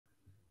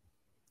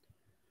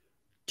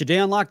Today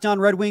on Locked On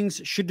Red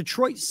Wings, should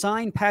Detroit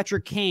sign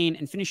Patrick Kane,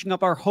 and finishing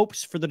up our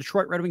hopes for the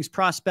Detroit Red Wings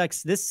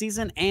prospects this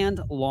season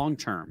and long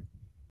term.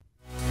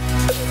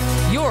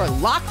 You're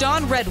Locked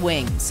On Red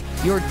Wings,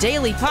 your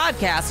daily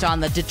podcast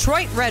on the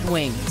Detroit Red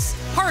Wings,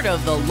 part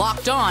of the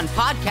Locked On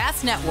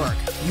Podcast Network,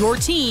 your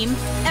team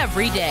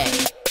every day.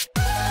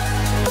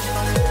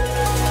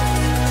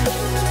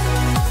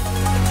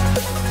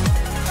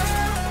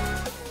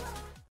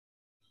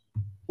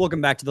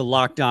 Welcome back to the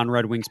Locked On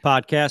Red Wings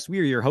podcast. We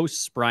are your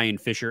hosts, Brian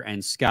Fisher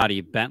and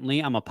Scotty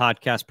Bentley. I'm a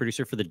podcast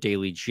producer for the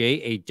Daily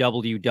J, a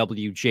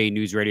WWJ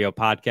News Radio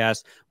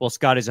podcast, while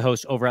Scott is a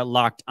host over at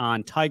Locked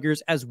On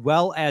Tigers, as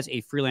well as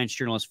a freelance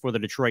journalist for the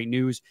Detroit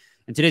News.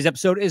 And today's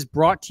episode is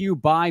brought to you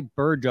by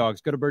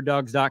Birddogs. Go to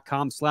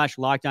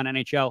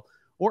birddogs.com/LockedOnNHL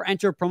or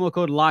enter promo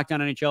code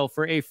LockedOnNHL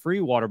for a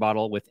free water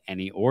bottle with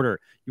any order.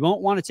 You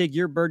won't want to take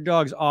your Bird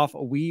Dogs off.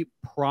 We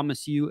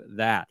promise you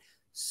that.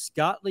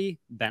 Scotty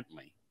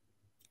Bentley.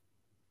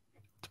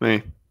 It's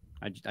me.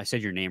 I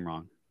said your name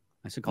wrong.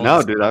 I said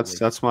no, dude.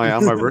 That's my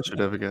on my birth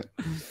certificate.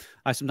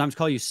 I sometimes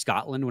call you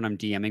Scotland when I'm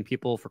DMing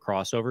people for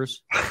crossovers.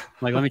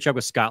 Like, let me check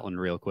with Scotland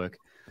real quick.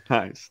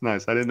 Nice. I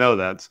didn't know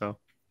that. So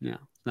yeah,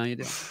 now you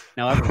do.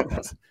 Now everyone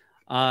does.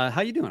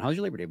 How you doing? How's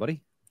your Labor Day,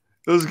 buddy?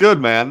 It was good,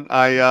 man.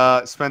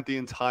 I spent the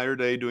entire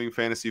day doing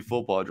fantasy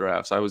football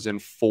drafts. I was in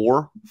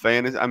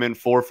I'm in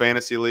four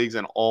fantasy leagues,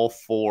 and all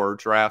four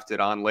drafted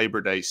on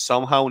Labor Day.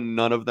 Somehow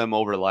none of them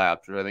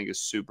overlapped, which I think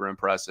is super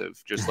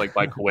impressive, just like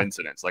by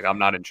coincidence. Like, I'm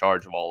not in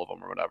charge of all of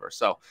them or whatever.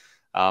 So,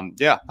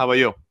 yeah. How about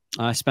you?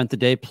 I spent the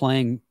day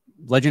playing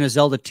Legend of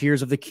Zelda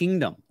Tears of the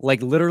Kingdom,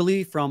 like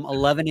literally from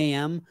 11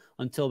 a.m.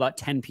 until about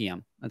 10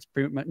 p.m. That's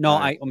pretty much. No,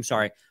 Right. I'm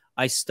sorry.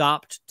 I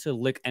stopped to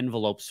lick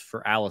envelopes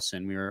for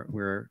Allison. We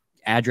were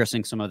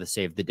addressing some of the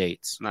save the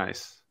dates.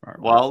 Nice.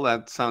 Well,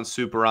 that sounds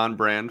super on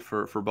brand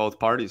for both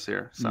parties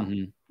here. So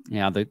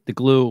yeah, the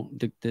glue,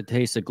 the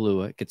taste of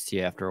glue, it gets to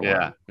you after a while.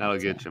 Yeah, that'll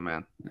get you,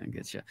 man. That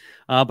gets you.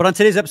 But on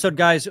today's episode,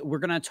 guys, we're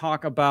going to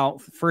talk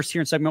about, first here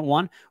in segment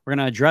one, we're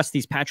going to address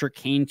these Patrick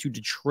Kane to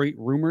Detroit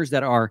rumors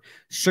that are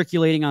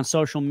circulating on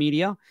social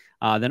media.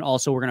 Then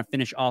also we're going to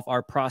finish off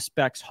our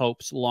prospects,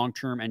 hopes,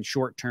 long-term and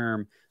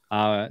short-term.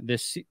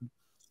 This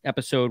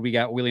episode, we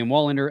got William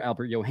Wallinder,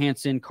 Albert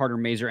Johansson, Carter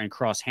Mazur, and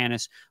Cross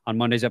Hanas. On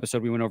Monday's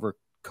episode, we went over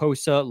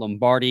Kosa,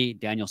 Lombardi,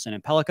 Danielson,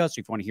 and Pellica. So if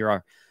you want to hear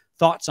our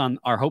thoughts on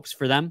our hopes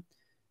for them,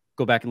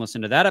 go back and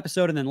listen to that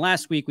episode. And then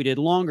last week, we did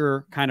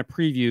longer kind of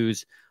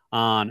previews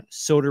on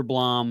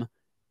Soderblom,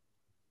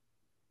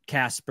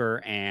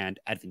 Casper,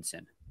 and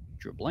Edvinsson.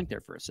 Drew a blank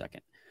there for a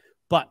second.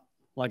 But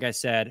like I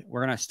said,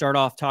 we're going to start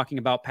off talking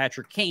about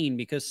Patrick Kane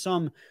because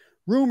some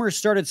rumors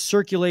started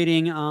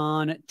circulating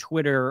on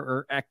Twitter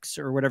or X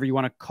or whatever you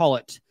want to call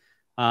it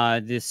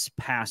this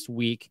past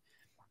week.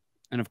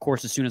 And of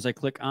course, as soon as I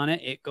click on it,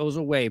 it goes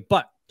away.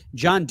 But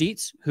John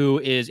Dietz, who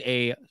is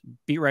a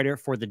beat writer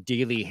for the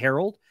Daily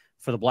Herald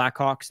for the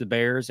Blackhawks, the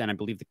Bears, and I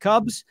believe the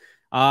Cubs,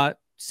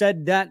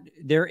 said that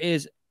there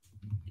is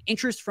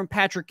interest from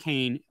Patrick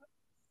Kane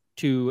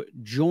to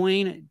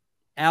join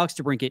Alex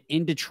DeBrincat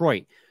in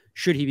Detroit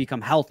should he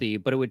become healthy.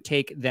 But it would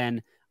take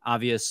then,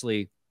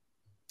 obviously,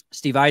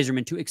 Steve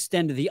Yzerman to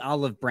extend the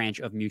olive branch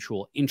of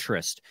mutual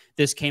interest.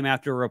 This came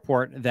after a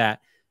report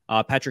that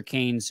Patrick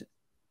Kane's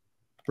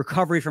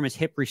recovery from his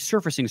hip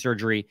resurfacing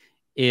surgery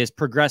is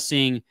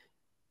progressing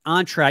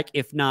on track,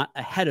 if not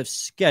ahead of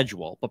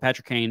schedule. But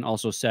Patrick Kane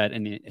also said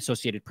in the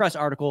Associated Press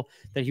article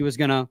that he was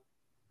going to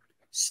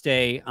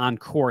stay on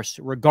course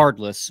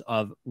regardless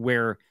of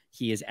where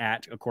he is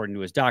at, according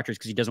to his doctors,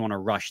 because he doesn't want to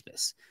rush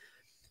this.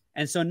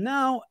 And so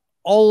now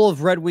all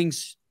of Red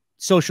Wings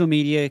social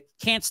media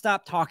can't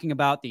stop talking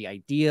about the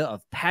idea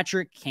of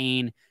Patrick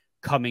Kane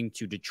coming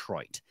to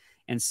Detroit.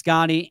 And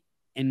Scotty,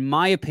 in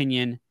my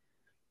opinion,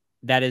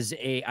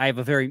 I have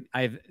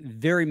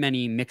very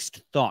many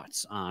mixed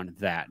thoughts on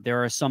that.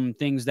 There are some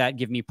things that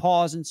give me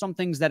pause and some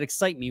things that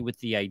excite me with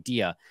the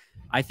idea.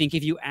 I think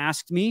if you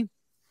asked me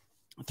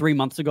 3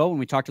 months ago when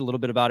we talked a little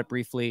bit about it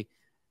briefly,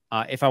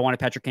 if I wanted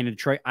Patrick Kane to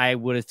Detroit, I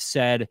would have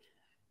said,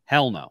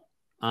 hell no.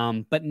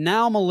 But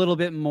now I'm a little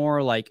bit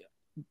more like,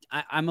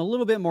 I'm a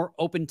little bit more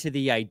open to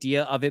the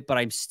idea of it, but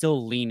I'm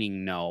still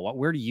leaning no.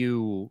 Where do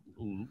you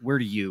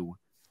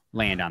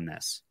land on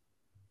this?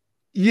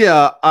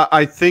 Yeah,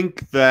 I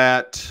think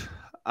that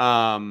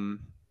I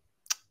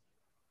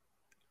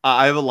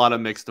have a lot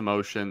of mixed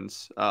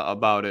emotions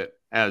about it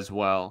as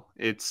well.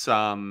 It's there's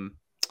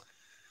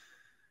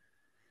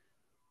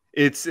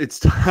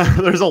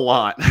a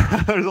lot.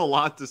 There's a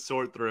lot to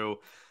sort through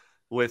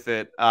with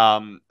it.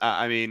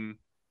 I mean,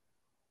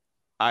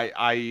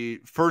 I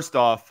first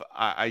off,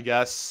 I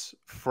guess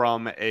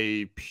from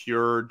a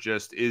pure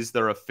just, is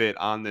there a fit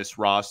on this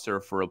roster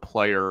for a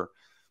player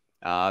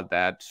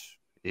that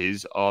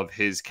is of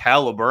his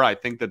caliber? I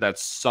think that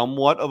that's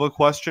somewhat of a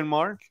question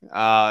mark.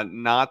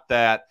 Not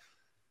that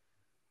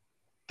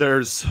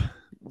the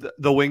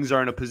Wings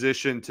are in a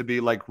position to be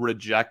like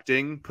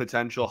rejecting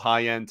potential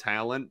high-end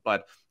talent,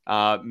 but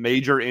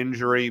major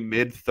injury,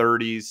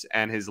 mid-30s,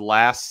 and his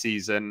last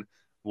season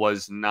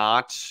was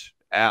not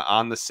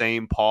on the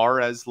same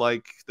par as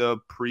like the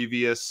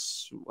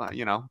previous,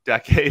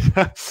 decade.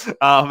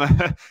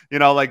 I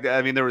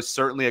mean, there was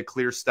certainly a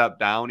clear step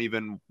down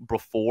even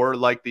before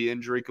like the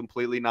injury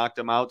completely knocked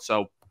him out.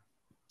 So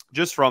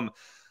just from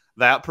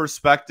that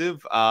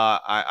perspective,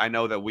 I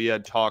know that we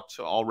had talked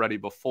already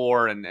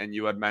before, and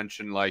you had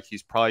mentioned like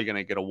he's probably going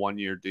to get a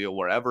 1-year deal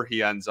wherever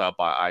he ends up.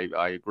 I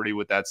agree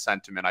with that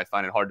sentiment. I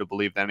find it hard to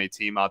believe that any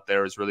team out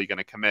there is really going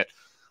to commit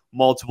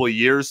multiple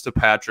years to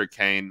Patrick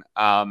Kane.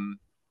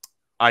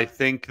 I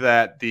think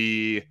that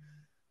the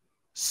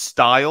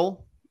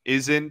style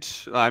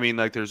isn't, I mean,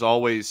 like there's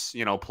always,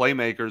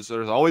 playmakers,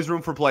 there's always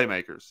room for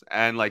playmakers.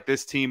 And like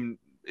this team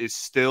is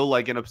still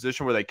like in a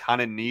position where they kind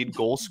of need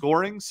goal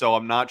scoring. So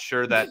I'm not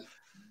sure that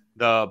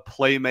the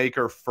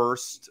playmaker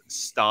first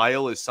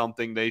style is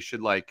something they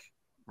should like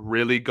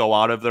really go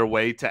out of their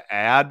way to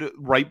add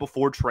right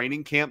before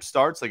training camp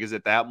starts. Like, is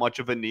it that much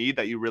of a need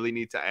that you really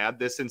need to add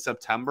this in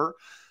September?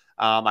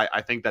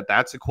 I think that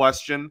that's a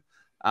question.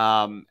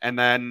 And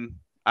then,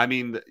 I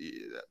mean,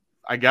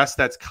 I guess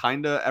that's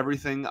kind of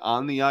everything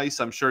on the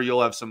ice. I'm sure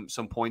you'll have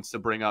some points to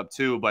bring up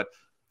too, but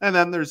and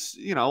then there's,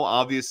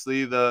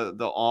 obviously the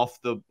off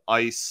the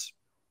ice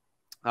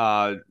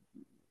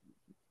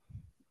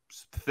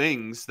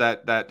things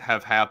that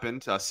have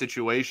happened,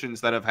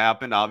 situations that have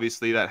happened,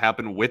 obviously that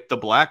happened with the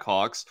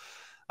Blackhawks.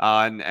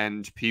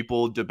 And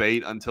people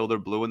debate until they're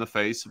blue in the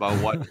face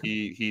about what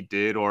he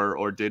did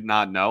or did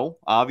not know,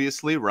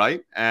 obviously,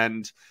 right?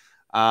 And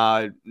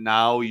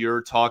now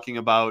you're talking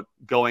about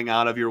going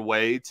out of your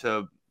way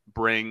to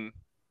bring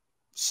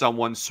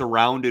someone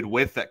surrounded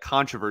with that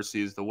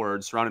controversy is the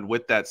word, surrounded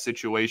with that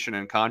situation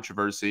and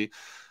controversy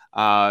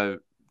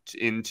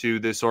into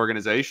this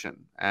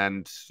organization.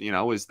 And,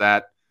 is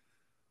that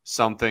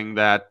something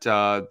that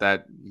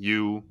that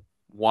you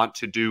want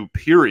to do,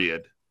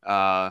 period?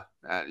 No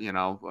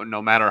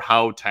matter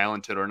how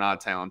talented or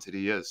not talented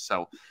he is.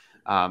 So,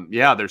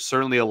 there's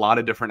certainly a lot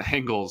of different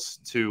angles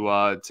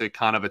to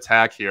kind of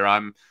attack here.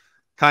 I'm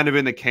kind of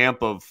in the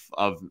camp of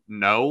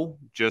no,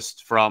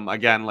 just from,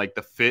 again, like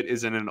the fit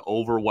isn't an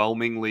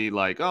overwhelmingly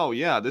like, oh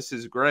yeah, this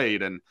is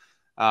great. And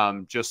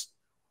just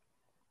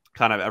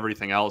kind of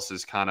everything else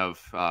is kind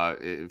of,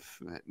 if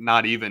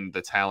not even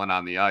the talent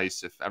on the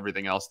ice, if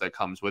everything else that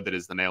comes with it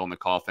is the nail in the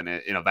coffin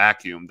in a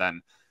vacuum,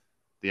 then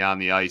the on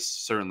the ice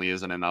certainly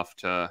isn't enough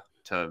to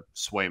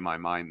sway my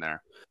mind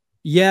there.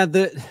 Yeah,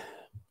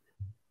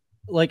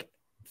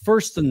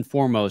 first and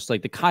foremost,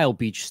 like the Kyle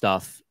Beach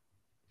stuff,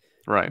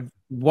 right?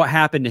 What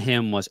happened to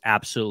him was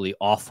absolutely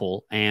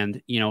awful.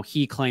 And,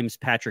 he claims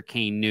Patrick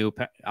Kane knew.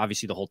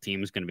 Obviously, the whole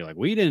team is going to be like,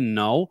 we didn't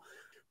know.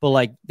 But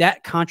like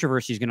that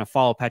controversy is going to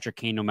follow Patrick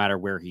Kane no matter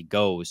where he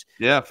goes.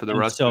 Yeah, for the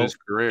rest of his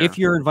career. If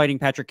you're inviting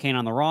Patrick Kane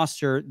on the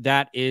roster,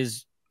 that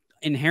is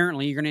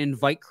inherently you're going to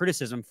invite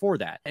criticism for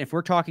that. If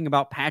we're talking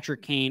about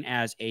Patrick Kane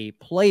as a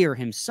player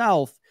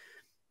himself,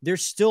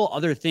 there's still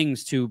other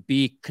things to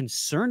be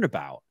concerned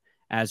about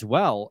as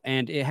well.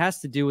 And it has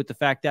to do with the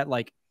fact that,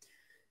 like,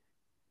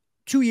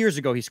 2 years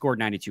ago, he scored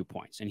 92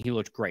 points and he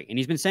looked great. And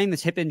he's been saying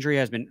this hip injury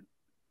has been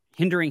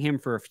hindering him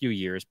for a few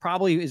years.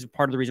 Probably is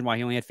part of the reason why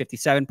he only had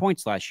 57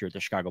 points last year at the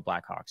Chicago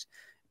Blackhawks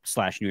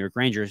 / New York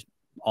Rangers.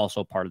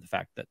 Also part of the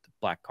fact that the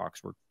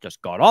Blackhawks were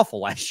just god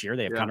awful last year.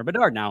 They have Connor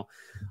Bedard now.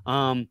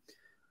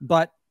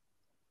 But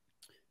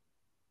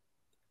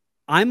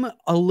I'm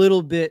a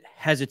little bit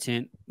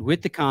hesitant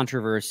with the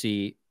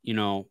controversy,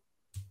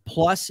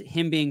 plus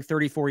him being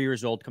 34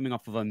 years old, coming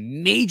off of a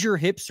major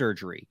hip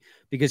surgery,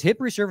 because hip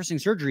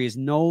resurfacing surgery is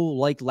no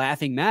like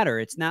laughing matter.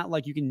 It's not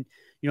like you can,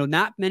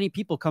 not many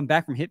people come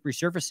back from hip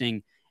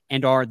resurfacing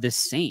and are the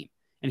same.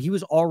 And he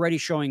was already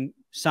showing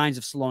signs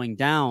of slowing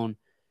down.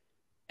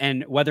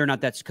 And whether or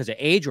not that's because of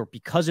age or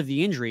because of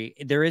the injury,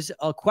 there is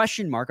a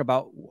question mark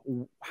about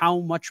how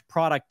much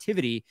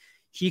productivity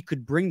he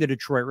could bring the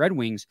Detroit Red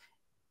Wings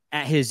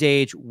at his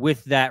age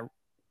with that,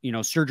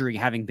 surgery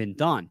having been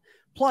done.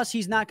 Plus,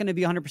 he's not going to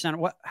be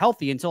 100%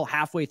 healthy until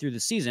halfway through the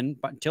season,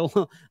 but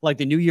until like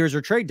the New Year's or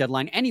trade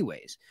deadline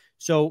anyways.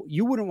 So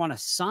you wouldn't want to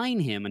sign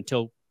him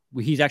until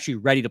he's actually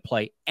ready to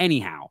play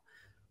anyhow.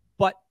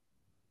 But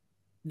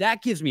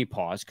that gives me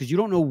pause because you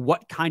don't know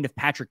what kind of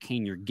Patrick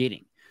Kane you're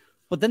getting.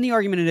 But then the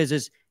argument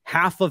is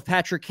half of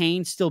Patrick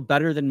Kane still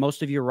better than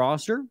most of your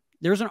roster?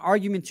 There's an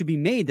argument to be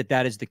made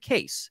that is the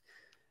case.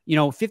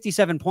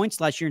 57 points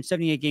last year in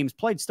 78 games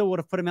played still would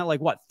have put him at like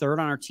what, third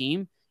on our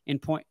team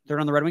third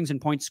on the Red Wings in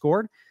points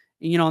scored.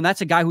 And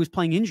that's a guy who's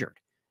playing injured.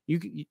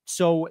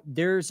 So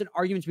there's an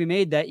argument to be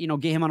made that,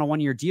 get him on a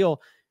 1-year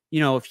deal.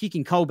 If he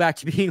can go back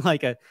to being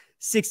like a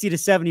 60 to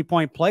 70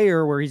 point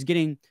player where he's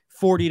getting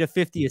 40 to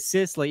 50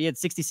 assists, like he had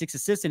 66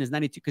 assists in his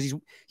 92, because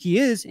he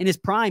is in his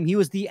prime. He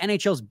was the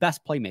NHL's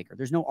best playmaker.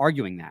 There's no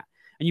arguing that.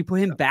 And you put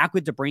him back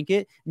with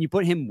DeBrincat and you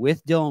put him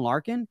with Dylan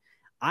Larkin.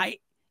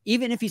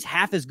 Even if he's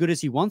half as good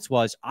as he once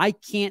was, I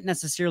can't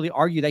necessarily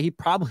argue that he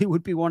probably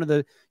would be one of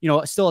the,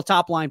 still a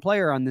top line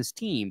player on this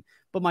team.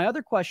 But my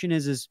other question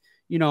is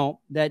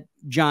that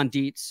John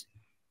Dietz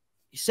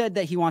said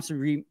that he wants to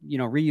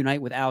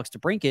reunite with Alex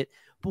DeBrincat,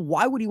 but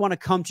why would he want to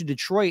come to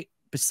Detroit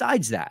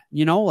besides that,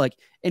 you know, like,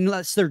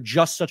 unless they're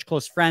just such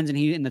close friends and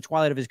he, in the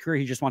twilight of his career,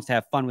 he just wants to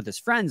have fun with his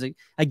friends.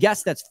 I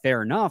guess that's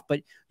fair enough,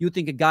 but you would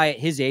think a guy at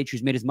his age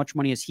who's made as much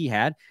money as he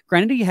had,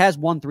 granted he has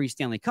won 3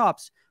 Stanley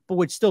Cups, but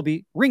would still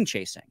be ring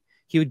chasing.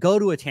 He would go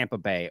to a Tampa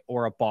Bay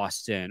or a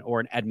Boston or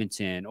an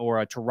Edmonton or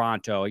a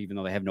Toronto, even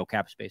though they have no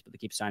cap space, but they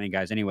keep signing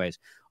guys anyways,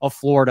 a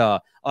Florida,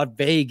 a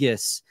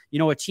Vegas, you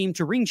know, a team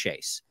to ring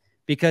chase,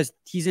 because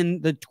he's in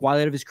the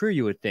twilight of his career,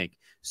 you would think.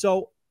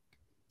 So,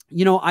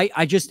 you know,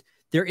 I just,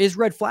 there is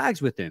red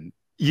flags with him.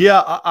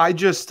 Yeah, I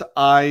don't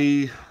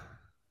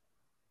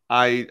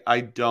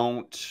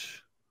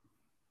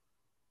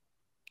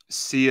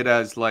see it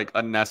as like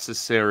a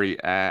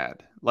necessary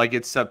ad. Like,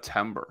 it's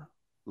September.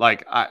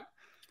 Like,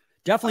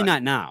 definitely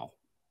not now.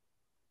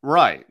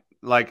 Right.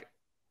 Like,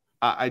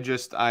 I mean,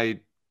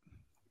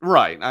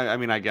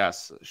 I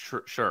guess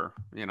sure.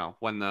 You know,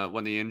 when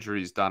the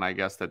injury's done, I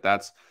guess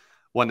that's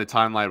when the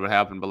timeline would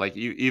happen. But like,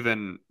 you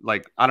even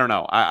like, I don't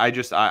know. I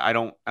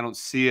don't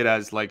see it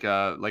as like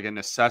a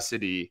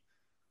necessity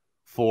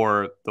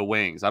for the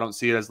Wings. I don't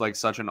see it as like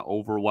such an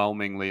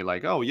overwhelmingly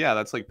like, oh yeah,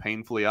 that's like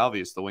painfully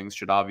obvious. The Wings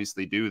should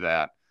obviously do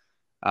that.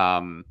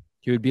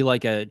 He would be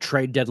like a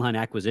trade deadline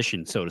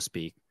acquisition, so to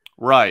speak.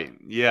 Right.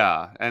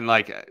 Yeah. And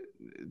like,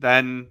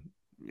 then,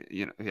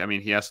 you know, I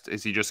mean,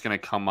 is he just going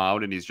to come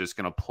out and he's just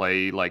going to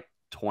play like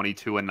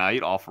 22 a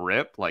night off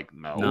rip? Like,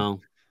 no.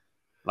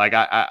 Like,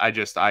 I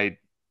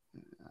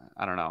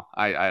don't know.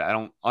 I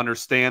don't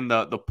understand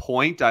the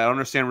point. I don't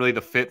understand really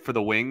the fit for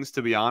the Wings,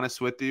 to be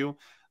honest with you.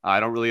 I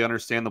don't really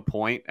understand the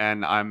point.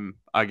 And I'm,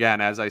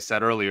 again, as I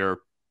said earlier,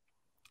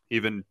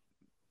 even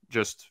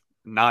just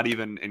not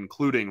even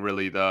including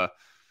really the,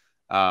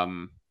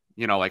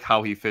 you know, like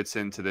how he fits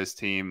into this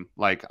team,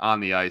 like on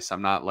the ice.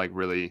 I'm not like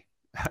really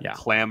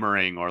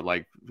clamoring or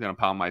like gonna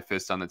pound my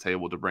fist on the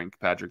table to bring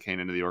Patrick Kane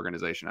into the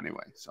organization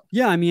anyway. So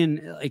yeah, I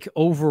mean, like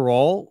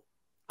overall,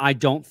 I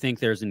don't think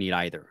there's a need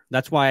either.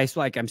 That's why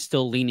I'm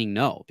still leaning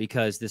no,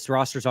 because this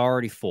roster's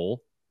already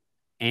full.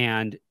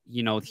 And,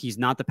 you know, he's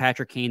not the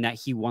Patrick Kane that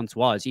he once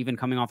was. Even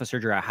coming off of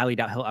surgery, I highly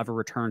doubt he'll ever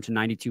return to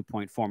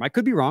 92-point form. I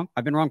could be wrong.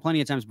 I've been wrong plenty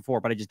of times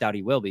before, but I just doubt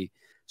he will be.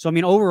 So, I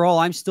mean, overall,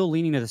 I'm still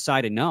leaning to the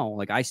side of no.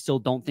 Like, I still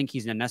don't think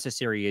he's a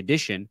necessary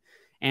addition.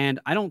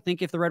 And I don't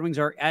think if the Red Wings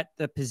are at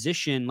the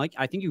position, like,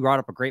 I think you brought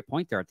up a great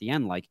point there at the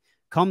end, like,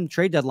 come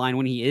trade deadline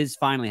when he is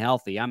finally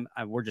healthy,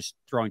 we're just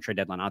throwing trade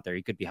deadline out there.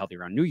 He could be healthy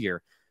around New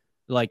Year.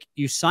 Like,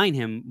 you sign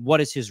him,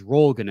 what is his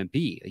role going to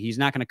be? He's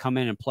not going to come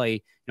in and play,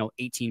 you know,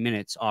 18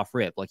 minutes off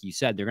rip. Like you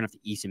said, they're going to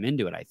have to ease him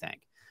into it, I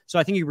think. So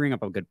I think you bring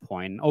up a good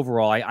point. And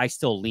overall, I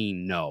still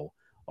lean no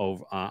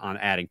on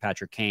adding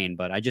Patrick Kane,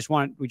 but we just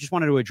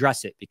wanted to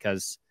address it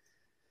because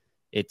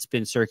it's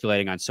been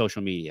circulating on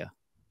social media.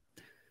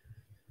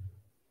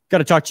 Got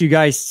to talk to you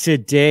guys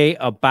today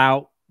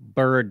about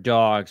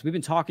Birddogs. We've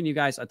been talking to you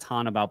guys a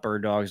ton about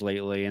Birddogs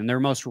lately, and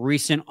their most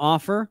recent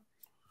offer,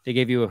 they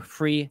gave you a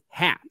free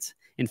hat.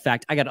 In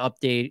fact, I got to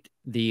update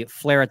the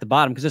flare at the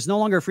bottom because it's no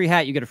longer a free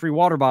hat. You get a free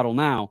water bottle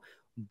now.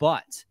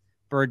 But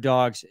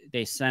Birddogs,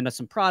 they send us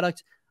some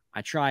product.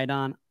 I try it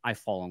on. I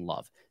fall in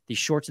love. These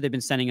shorts that they've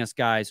been sending us,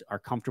 guys, are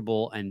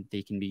comfortable and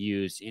they can be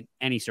used in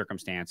any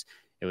circumstance.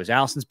 It was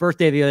Allison's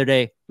birthday the other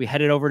day. We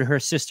headed over to her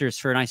sister's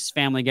for a nice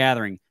family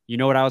gathering. You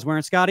know what I was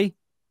wearing, Scotty?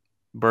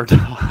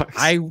 Birddogs.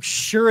 I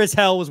sure as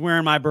hell was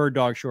wearing my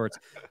Birddog shorts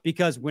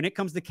because when it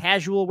comes to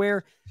casual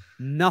wear,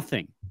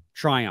 nothing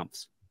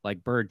triumphs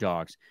like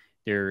Birddogs.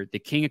 They're the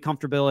king of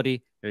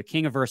comfortability. They're the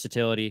king of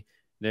versatility.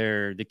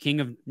 They're the king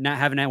of not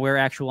having to wear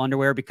actual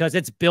underwear because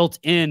it's built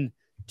in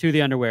to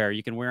the underwear.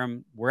 You can wear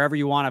them wherever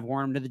you want. I've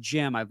worn them to the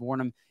gym. I've worn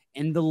them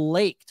in the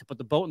lake to put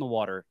the boat in the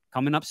water.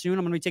 Coming up soon,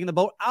 I'm going to be taking the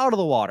boat out of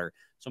the water.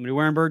 So I'm going to be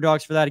wearing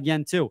Birddogs for that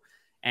again, too.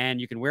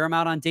 And you can wear them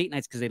out on date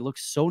nights because they look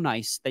so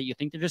nice that you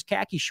think they're just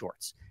khaki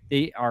shorts.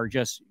 They are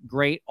just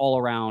great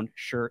all-around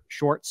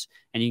shorts.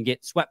 And you can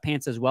get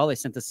sweatpants as well. They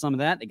sent us some of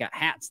that. They got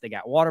hats. They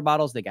got water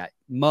bottles. They got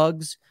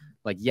mugs,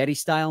 like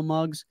Yeti-style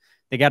mugs.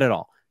 They got it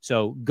all.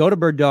 So go to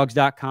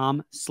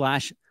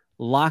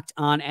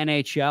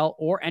birddogs.com/LockedOnNHL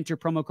or enter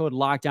promo code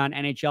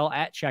LockedOnNHL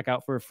at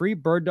checkout for a free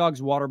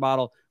Birddogs water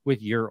bottle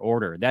with your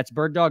order. That's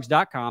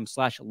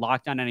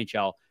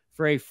birddogs.com/LockedOnNHL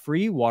for a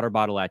free water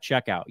bottle at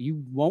checkout.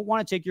 You won't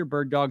want to take your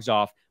Birddogs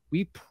off.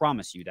 We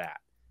promise you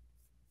that.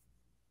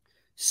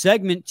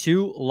 Segment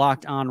 2,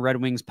 Locked On Red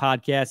Wings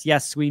podcast.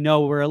 Yes, we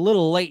know we're a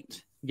little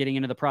late getting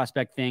into the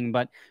prospect thing,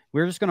 but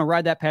we're just going to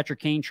ride that Patrick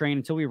Kane train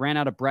until we ran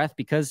out of breath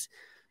because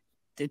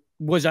it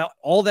was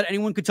all that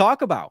anyone could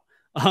talk about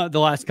the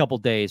last couple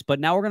days. But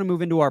now we're going to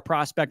move into our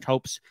prospect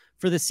hopes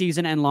for the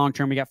season and long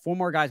term. We got 4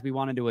 more guys we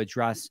wanted to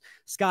address.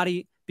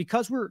 Scotty,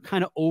 because we're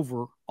kind of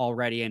over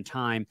already in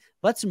time,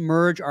 let's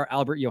merge our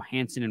Albert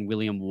Johansson and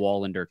William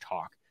Wallinder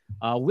talk.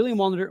 William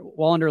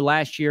Wallinder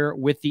last year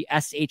with the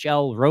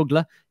SHL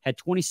Rögle had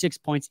 26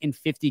 points in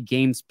 50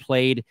 games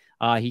played.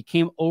 He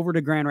came over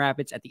to Grand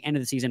Rapids at the end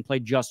of the season,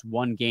 played just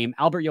 1 game.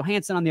 Albert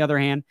Johansson, on the other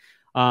hand,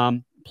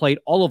 played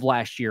all of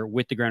last year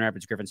with the Grand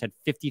Rapids Griffins, had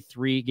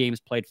 53 games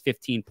played,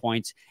 15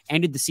 points,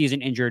 ended the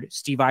season injured.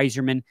 Steve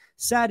Yzerman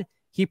said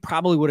he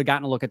probably would have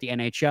gotten a look at the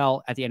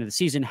NHL at the end of the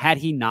season had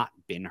he not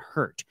been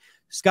hurt.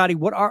 Scotty,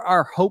 what are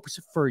our hopes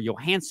for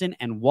Johansson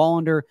and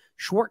Wallinder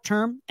short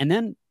term, and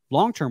then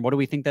long term? What do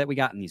we think that we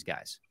got in these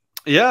guys?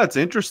 Yeah, it's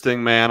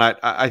interesting, man.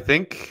 I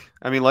think,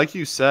 I mean, like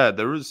you said,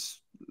 there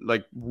was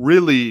like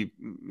really,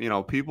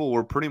 people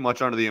were pretty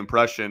much under the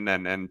impression,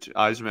 and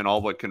Yzerman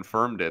all but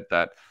confirmed it,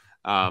 that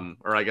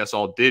or I guess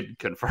all did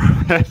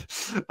confirm it,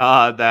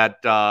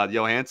 that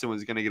Johansson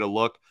was going to get a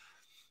look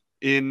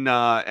in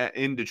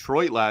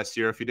Detroit last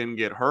year if he didn't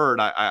get hurt.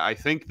 I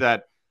think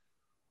that,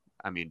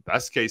 I mean,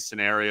 best case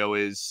scenario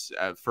is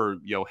for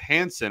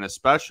Johansson,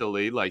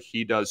 especially, like,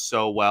 he does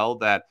so well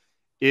that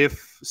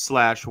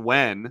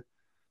if/when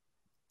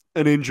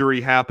an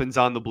injury happens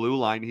on the blue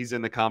line, he's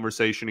in the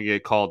conversation to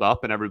get called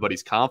up, and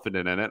everybody's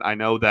confident in it. I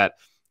know that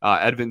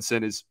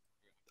Edvinsson is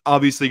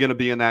obviously going to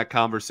be in that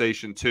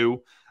conversation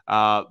too.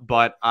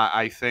 But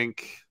I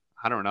think,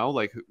 I don't know,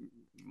 like,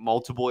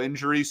 multiple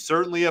injuries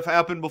certainly have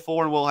happened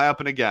before and will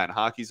happen again.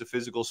 Hockey's a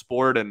physical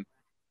sport, and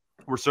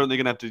we're certainly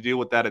going to have to deal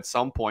with that at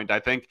some point. I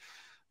think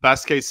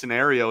best case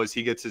scenario is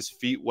he gets his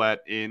feet wet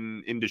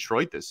in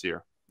Detroit this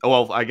year.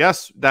 Well, I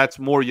guess that's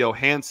more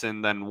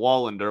Johansson than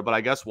Wallinder, but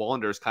I guess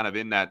Wallinder is kind of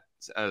in that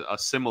a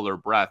similar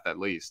breath at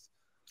least.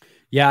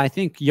 Yeah, I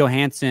think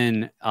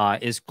Johansson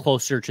is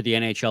closer to the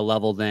NHL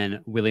level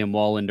than William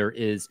Wallinder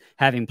is,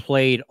 having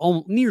played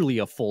nearly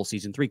a full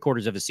season,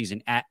 3/4 of a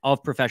season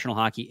of professional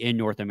hockey in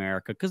North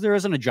America, because there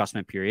is an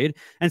adjustment period,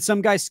 and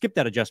some guys skip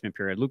that adjustment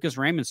period. Lucas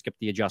Raymond skipped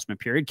the adjustment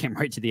period, came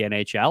right to the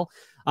NHL.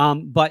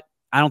 But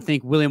I don't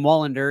think William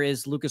Wallinder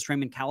is Lucas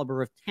Raymond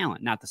caliber of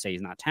talent. Not to say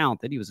he's not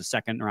talented. He was a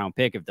second-round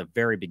pick at the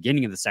very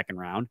beginning of the second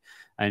round,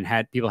 and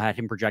people had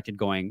him projected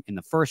going in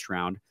the first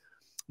round.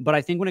 But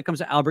I think when it comes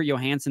to Albert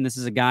Johansson, this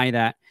is a guy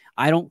that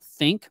I don't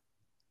think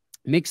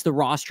makes the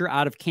roster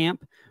out of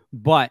camp,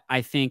 but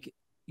I think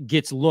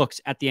gets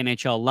looks at the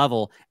NHL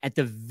level. At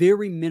the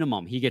very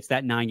minimum, he gets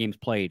that 9 games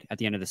played at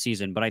the end of the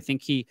season. But I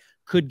think he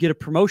could get a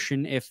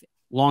promotion if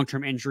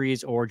long-term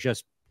injuries or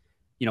just,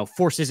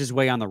 forces his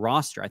way on the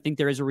roster. I think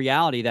there is a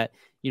reality that,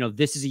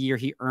 this is a year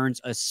he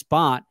earns a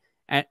spot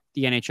at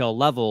the NHL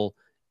level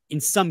in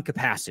some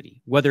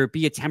capacity, whether it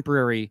be a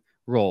temporary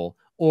role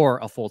or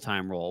a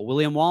full-time role.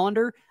 William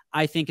Wallinder,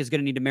 I think, is going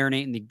to need to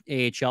marinate in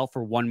the AHL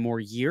for 1 more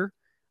year,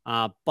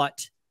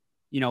 but,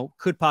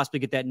 could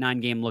possibly get that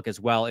 9-game look as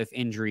well if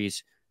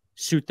injuries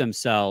suit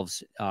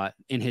themselves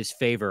in his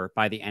favor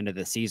by the end of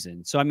the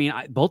season. So, I mean,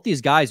 both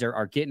these guys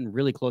are getting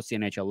really close to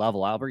the NHL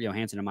level. Albert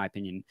Johansson, in my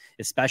opinion,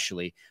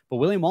 especially. But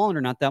William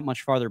Wallinder, not that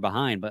much farther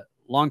behind. But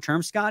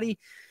long-term, Scotty,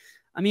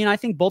 I mean, I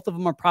think both of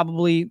them are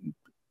probably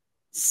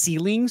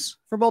ceilings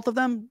for both of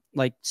them,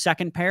 like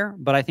second pair,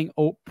 but I think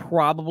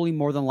probably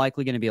more than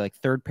likely going to be like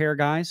third pair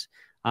guys.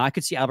 I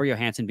could see Albert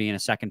Johansson being a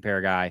second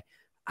pair guy.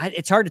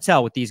 It's hard to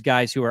tell with these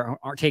guys who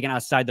are taken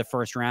outside the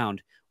first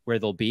round where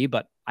they'll be,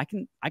 but I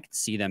can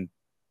see them.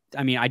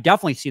 I mean, I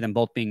definitely see them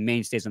both being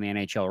mainstays on the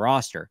NHL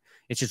roster.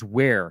 It's just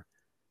where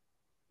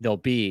they'll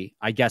be.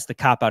 I guess the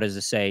cop out is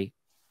to say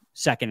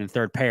second and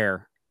third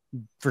pair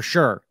for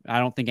sure. I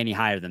don't think any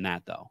higher than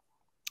that though.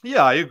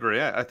 Yeah, I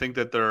agree. I think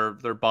that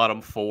they're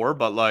bottom 4,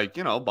 but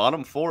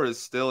bottom 4 is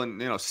still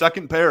in,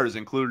 second pair is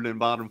included in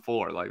bottom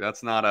 4. Like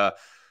that's not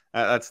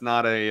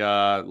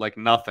a like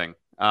nothing.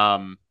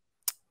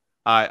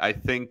 I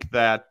think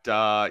that,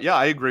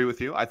 I agree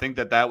with you. I think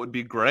that would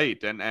be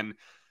great. And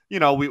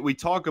we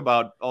talk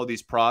about all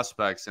these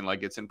prospects, and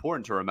like, it's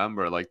important to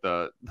remember like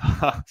the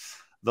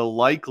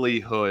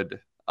likelihood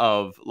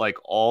of like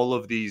all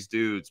of these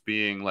dudes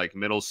being like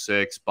middle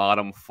 6,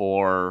 bottom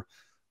 4,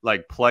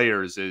 like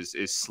players is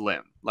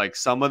slim. Like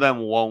some of them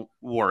won't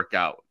work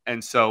out.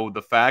 And so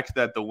the fact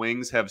that the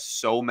Wings have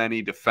so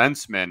many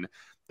defensemen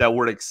that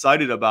we're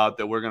excited about,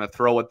 that we're going to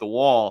throw at the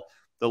wall,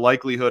 the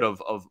likelihood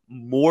of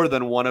more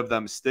than one of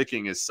them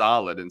sticking is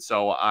solid. And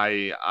so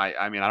I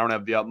mean, I don't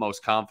have the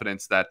utmost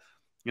confidence that,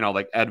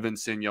 like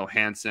Edvinsson,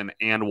 Johansson,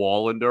 and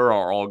Wallinder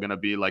are all going to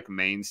be like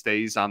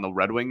mainstays on the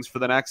Red Wings for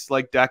the next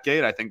like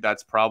decade. I think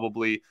that's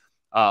probably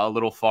a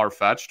little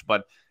far-fetched,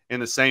 but in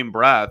the same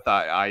breath,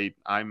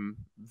 I'm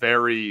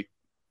very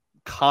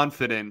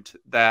confident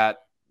that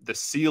the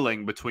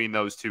ceiling between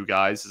those two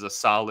guys is a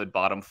solid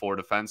bottom 4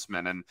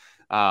 defenseman.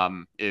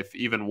 And if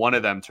even one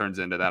of them turns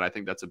into that, I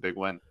think that's a big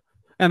win.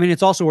 I mean,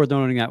 it's also worth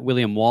noting that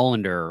William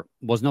Wallinder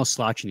was no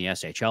slouch in the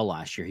SHL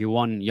last year. He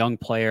won Young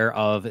Player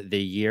of the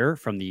Year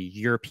from the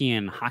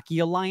European Hockey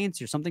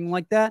Alliance or something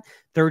like that.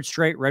 3rd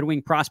straight Red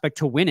Wing prospect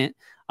to win it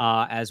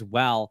as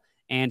well.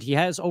 And he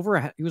was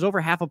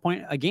over half a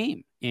point a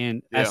game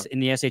in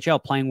the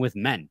SHL playing with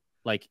men.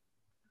 Like,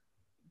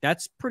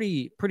 that's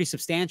pretty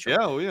substantial.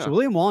 Yeah. So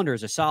William Wallinder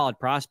is a solid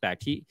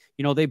prospect.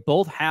 They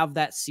both have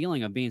that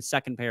ceiling of being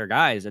second pair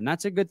guys, and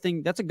that's a good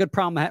thing. That's a good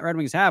problem that Red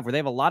Wings have, where they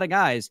have a lot of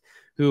guys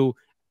who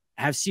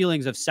have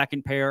ceilings of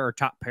second pair or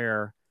top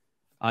pair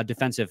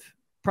defensive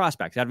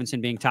prospects.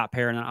 Edvinsson being top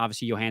pair, and then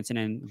obviously Johansson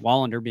and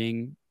Wallinder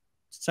being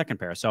second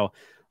pair. So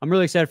I'm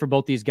really excited for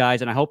both these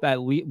guys, and I hope at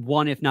least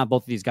one, if not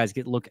both of these guys,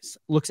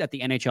 looks at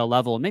the NHL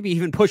level and maybe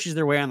even pushes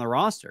their way on the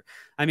roster.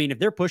 I mean, if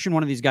they're pushing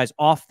one of these guys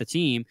off the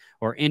team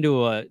or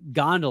into a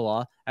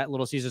gondola at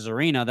Little Caesars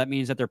Arena, that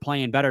means that they're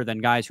playing better than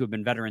guys who have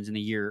been veterans in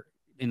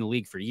the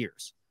league for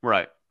years.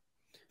 Right.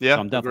 Yeah,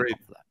 so I'm definitely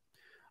for that.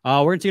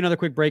 We're going to take another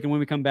quick break, and when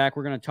we come back,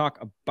 we're going to talk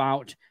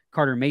about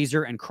Carter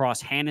Mazur and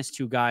Cross Hanas,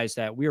 two guys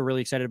that we are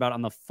really excited about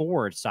on the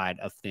forward side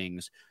of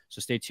things.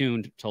 So stay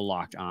tuned to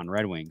Locked On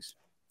Red Wings.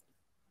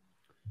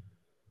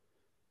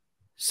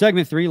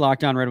 Segment 3,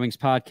 Locked On Red Wings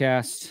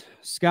podcast.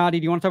 Scotty,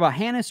 do you want to talk about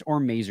Hanas or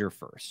Mazur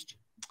first?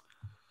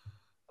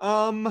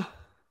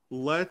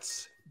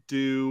 Let's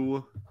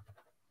do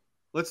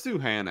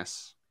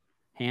Hanas.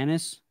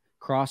 Hanas,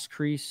 cross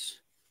crease,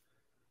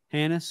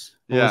 Hanas.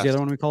 What was the other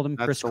one we called him?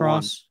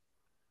 Crisscross,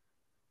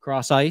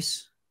 cross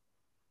ice.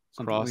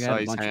 Cross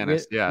ice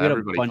Hanas. Yeah,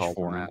 everybody called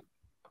him that.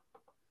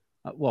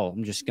 Well,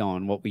 I'm just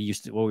going what we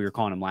were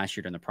calling him last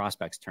year during the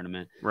prospects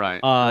tournament. Right.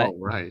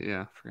 Right.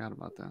 Yeah, forgot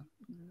about that.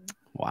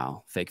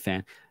 Wow, fake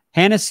fan.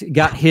 Hanas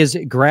got his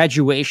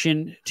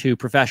graduation to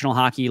professional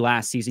hockey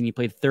last season. He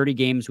played 30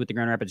 games with the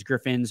Grand Rapids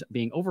Griffins,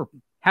 being over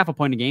half a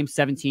point a game,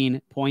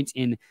 17 points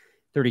in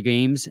 30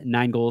 games,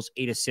 9 goals,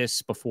 8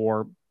 assists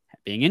before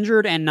being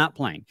injured and not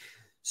playing.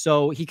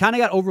 So he kind of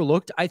got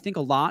overlooked, I think,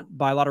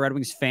 by a lot of Red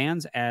Wings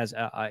fans as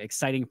an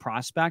exciting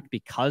prospect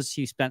because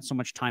he spent so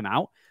much time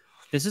out.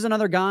 This is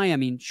another guy, I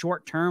mean,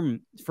 short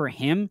term for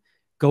him,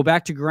 go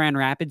back to Grand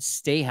Rapids,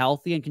 stay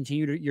healthy, and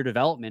continue your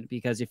development.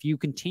 Because if you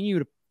continue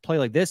to play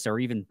like this or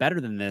even better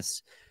than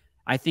this,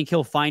 I think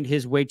he'll find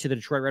his way to the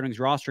Detroit Red Wings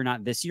roster,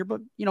 not this year,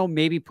 but,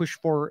 maybe push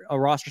for a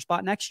roster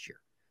spot next year.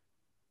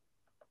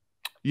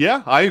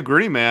 Yeah, I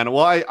agree, man.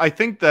 Well, I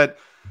think that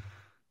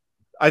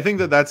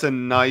that's a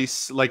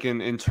nice, like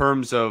in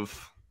terms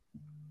of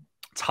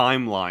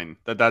timeline,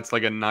 that's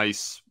like a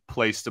nice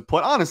place to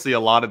put. Honestly, a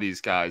lot of these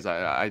guys,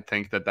 I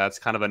think that's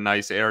kind of a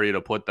nice area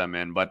to put them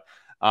in. But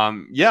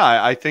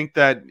yeah, I think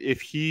that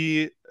if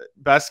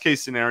best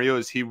case scenario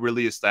is he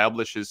really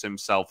establishes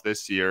himself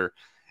this year,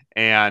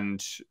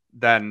 and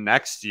then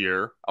next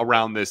year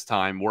around this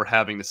time, we're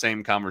having the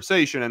same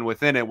conversation. And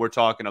within it, we're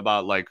talking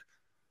about like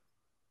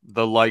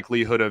the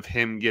likelihood of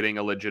him getting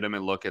a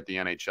legitimate look at the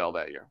NHL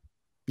that year.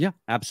 Yeah,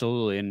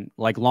 absolutely. And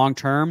like long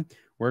term,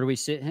 where do we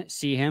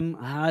see him?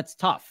 It's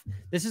tough.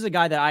 This is a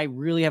guy that I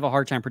really have a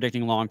hard time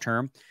predicting long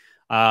term.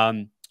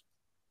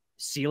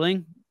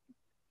 Ceiling,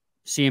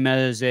 see him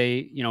as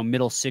a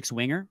middle 6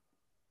 winger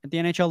at the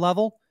NHL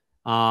level.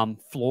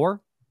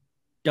 Floor,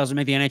 doesn't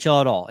make the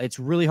NHL at all. It's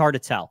really hard to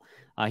tell.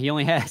 He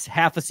only has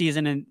half a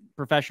season in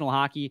professional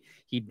hockey.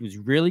 He was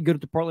really good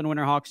at the Portland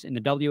Winterhawks in the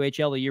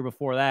WHL the year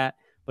before that,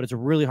 but it's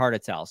really hard to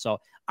tell. So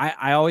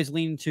I always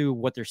lean to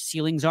what their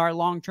ceilings are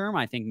long term.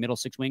 I think middle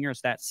 6 winger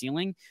is that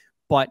ceiling.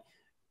 But,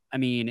 I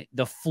mean,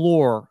 the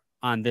floor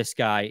on this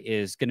guy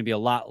is going to be a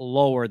lot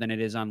lower than it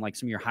is on like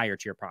some of your higher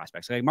tier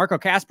prospects. Like Marco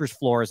Kasper's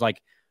floor is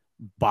like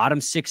bottom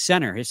 6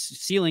 center. His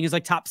ceiling is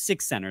like top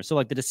 6 center. So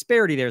like the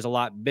disparity there is a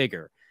lot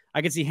bigger.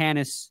 I could see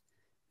Hanas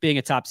being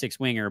a top 6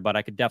 winger, but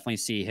I could definitely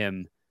see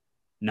him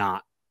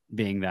not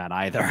being that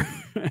either.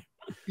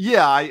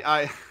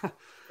 Yeah,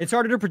 it's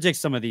harder to predict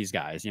some of these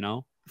guys,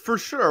 For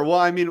sure. Well,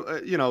 I mean,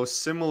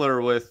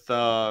 similar with,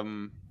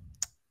 well,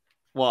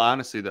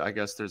 honestly, I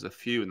guess there's a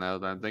few now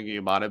that I'm thinking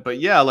about it. But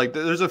yeah, like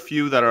there's a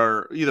few that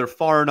are either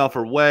far enough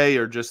away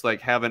or just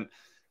like haven't,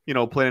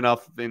 played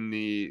enough in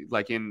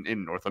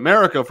in North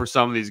America for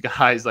some of these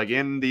guys, like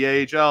in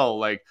the AHL.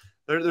 Like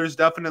there's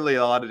definitely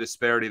a lot of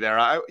disparity there.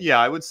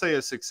 I would say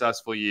a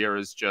successful year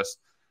is just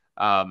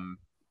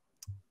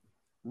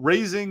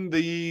raising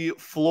the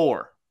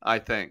floor, I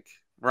think.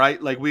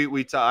 Right. Like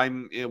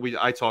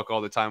I talk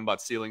all the time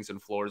about ceilings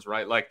and floors,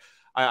 right? Like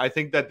I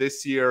think that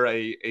this year,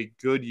 a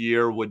good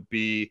year would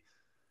be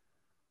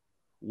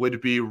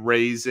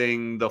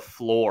raising the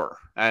floor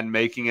and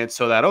making it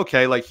so that,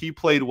 okay, like he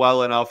played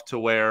well enough to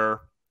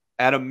where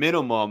at a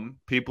minimum,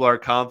 people are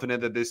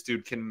confident that this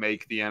dude can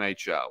make the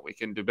NHL. We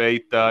can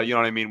debate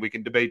we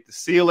can debate the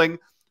ceiling.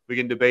 We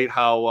can debate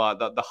how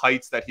the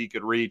heights that he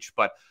could reach.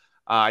 But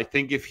I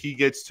think if he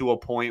gets to a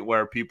point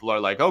where people are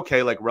like,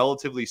 okay, like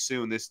relatively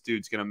soon, this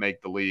dude's going to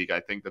make the league, I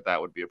think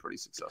that would be a pretty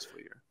successful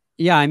year.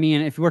 Yeah, I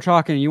mean, if we're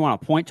talking, you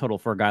want a point total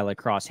for a guy like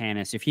Cross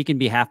Hanas, if he can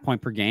be half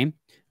point per game,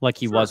 like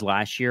he was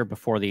last year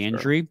before the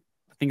injury,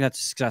 I think that's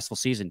a successful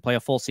season. Play a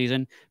full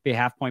season, be a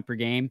half point per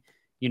game.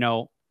 He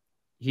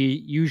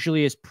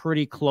usually is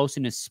pretty close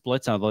in his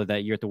splits, although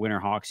that year at the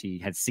Winterhawks, he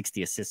had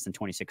 60 assists and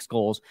 26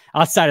 goals.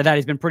 Outside of that,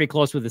 he's been pretty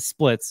close with his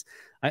splits.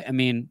 I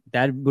mean,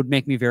 that would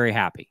make me very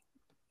happy.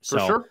 For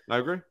sure. I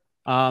agree.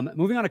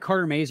 Moving on to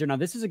Carter Mazur. Now,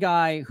 this is a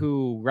guy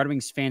who Red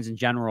Wings fans in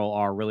general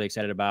are really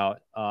excited about.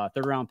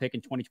 3rd round pick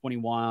in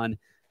 2021,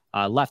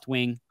 left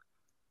wing,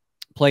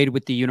 played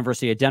with the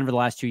University of Denver the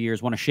last 2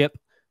 years, won a ship,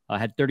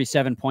 had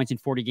 37 points in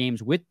 40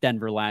 games with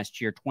Denver last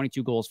year,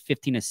 22 goals,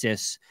 15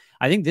 assists.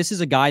 I think this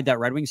is a guy that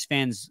Red Wings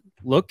fans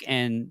look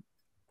and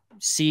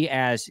see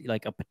as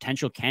like a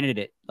potential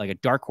candidate, like a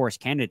dark horse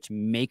candidate to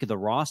make the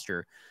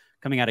roster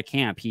coming out of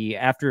camp. He,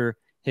 after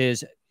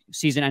his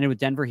season ended with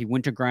Denver. He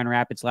went to Grand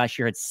Rapids last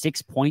year, had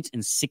 6 points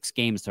in 6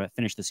 games to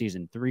finish the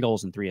season, 3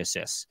 goals and 3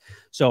 assists.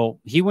 So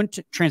he went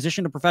to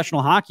transition to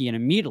professional hockey and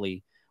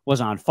immediately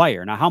was on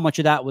fire. Now, how much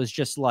of that was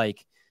just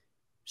like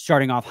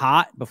starting off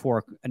hot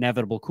before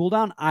inevitable cool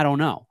down? I don't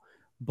know.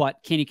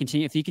 But can he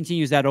continue? If he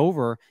continues that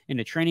over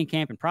into training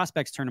camp and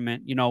prospects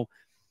tournament, you know,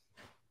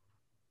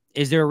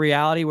 is there a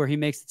reality where he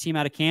makes the team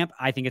out of camp?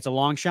 I think it's a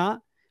long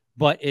shot.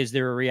 But is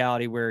there a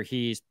reality where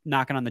he's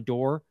knocking on the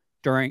door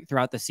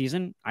throughout the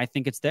season? I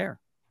think it's there.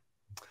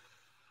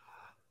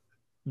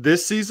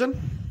 This season?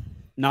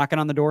 Knocking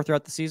on the door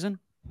throughout the season?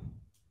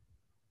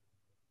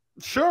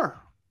 Sure.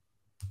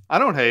 I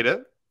don't hate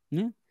it.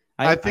 Yeah.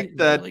 I think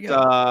that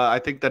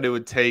it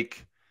would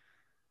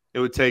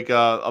take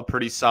a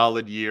pretty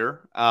solid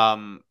year.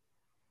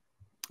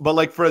 But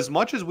like, for as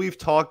much as we've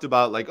talked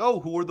about, like, oh,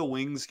 who are the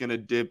Wings going to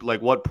dip?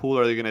 Like, what pool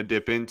are they going to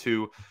dip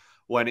into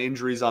when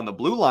injuries on the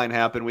blue line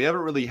happen? We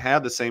haven't really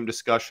had the same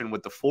discussion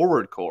with the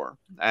forward core.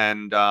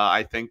 And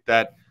I think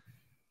that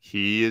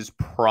he is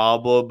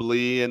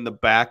probably in the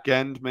back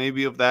end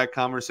maybe of that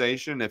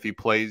conversation. If he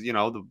plays, you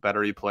know, the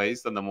better he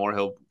plays, then the more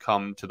he'll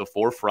come to the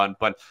forefront.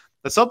 But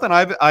that's something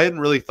I hadn't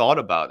really thought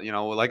about. You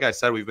know, like I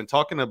said, we've been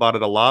talking about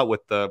it a lot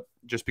with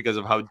just because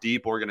of how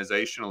deep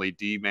organizationally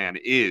D-man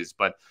is.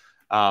 But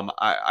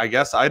I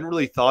guess I hadn't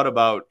really thought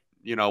about,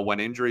 you know, when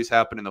injuries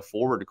happen in the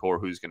forward core,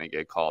 who's going to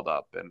get called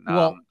up. And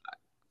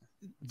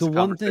the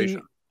one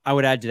thing I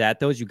would add to that,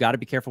 though, is you got to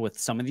be careful with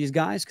some of these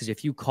guys, because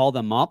if you call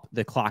them up,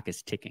 the clock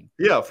is ticking.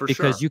 Yeah, for sure.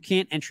 Because you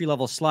can't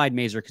entry-level slide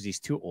Mazur because he's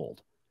too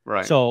old.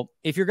 Right. So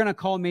if you're going to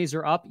call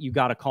Mazur up, you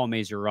got to call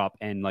Mazur up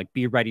and like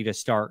be ready to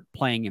start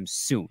playing him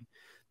soon.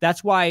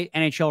 That's why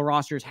NHL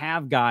rosters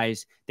have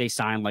guys they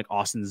sign like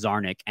Austin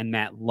Czarnik and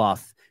Matt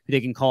Luff, who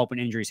they can call up when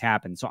injuries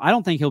happen. So I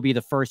don't think he'll be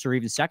the first or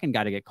even second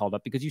guy to get called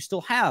up, because you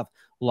still have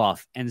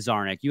Luff and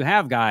Czarnik. You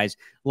have guys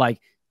like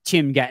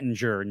Tim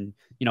Gettinger and,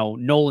 you know,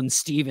 Nolan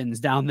Stevens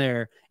down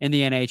there in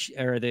the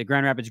or the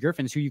Grand Rapids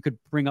Griffins, who you could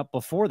bring up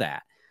before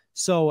that.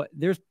 So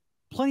there's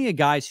plenty of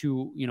guys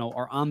who, you know,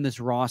 are on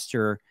this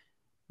roster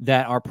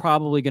that are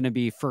probably going to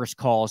be first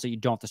calls that you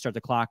don't have to start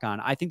the clock on.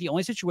 I think the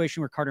only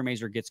situation where Carter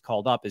Mazur gets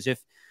called up is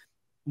if,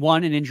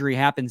 one, an injury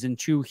happens, and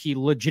two, he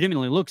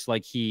legitimately looks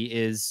like he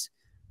is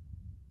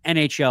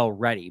NHL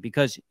ready,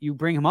 because you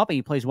bring him up and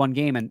he plays one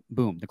game and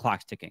boom, the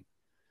clock's ticking.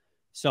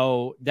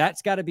 So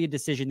that's got to be a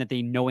decision that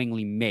they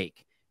knowingly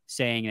make,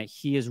 saying that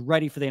he is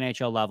ready for the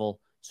NHL level.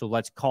 So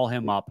let's call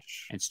him up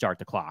and start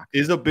the clock.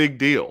 Is a big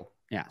deal.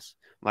 Yes.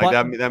 Like,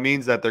 that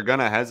means that they're going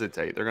to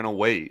hesitate. They're going to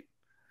wait.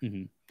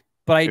 Mm-hmm.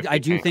 But I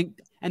do think,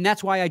 and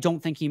that's why I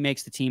don't think he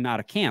makes the team out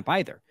of camp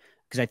either,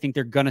 because I think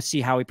they're going to see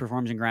how he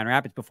performs in Grand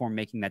Rapids before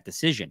making that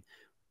decision.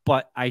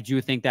 But I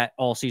do think that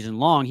all season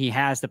long, he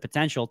has the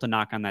potential to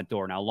knock on that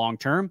door. Now, long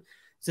term,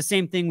 it's the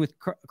same thing with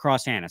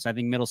Cross Hanas. I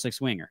think middle six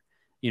winger.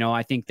 You know,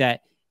 I think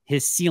that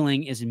his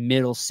ceiling is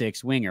middle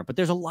six winger. But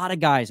there's a lot of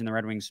guys in the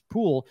Red Wings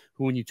pool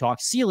who, when you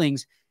talk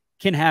ceilings,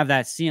 can have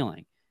that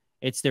ceiling.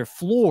 It's their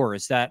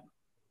floors that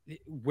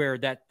where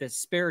that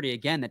disparity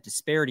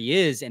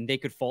is, and they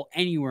could fall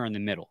anywhere in the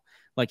middle.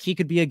 Like, he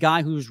could be a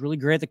guy who's really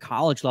great at the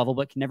college level,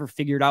 but can never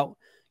figure it out,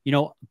 you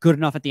know, good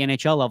enough at the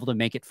NHL level to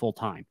make it full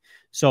time.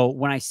 So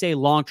when I say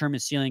long-term,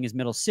 his ceiling is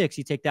middle six,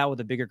 you take that with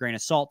a bigger grain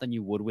of salt than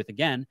you would with,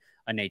 again,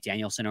 a Nate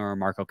Danielson or a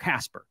Marco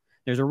Kasper.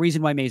 There's a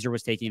reason why Mazur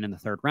was taken in the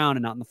third round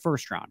and not in the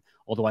first round,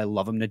 although I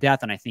love him to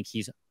death, and I think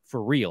he's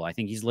for real. I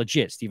think he's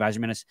legit. Steve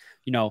Yzerman is,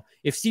 you know,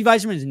 if Steve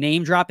Yzerman is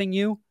name dropping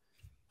you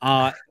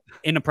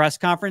in a press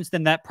conference,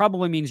 then that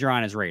probably means you're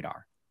on his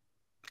radar.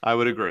 I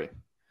would agree.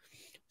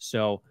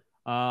 So,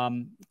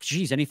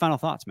 geez, any final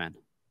thoughts, man?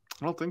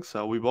 I don't think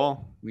so. We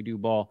ball. We do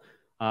ball.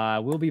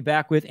 We'll be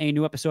back with a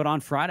new episode on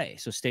Friday,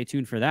 so stay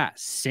tuned for that.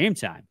 Same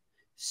time,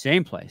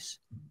 same place.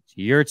 It's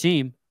your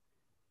team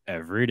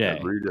every day.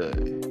 Every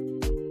day.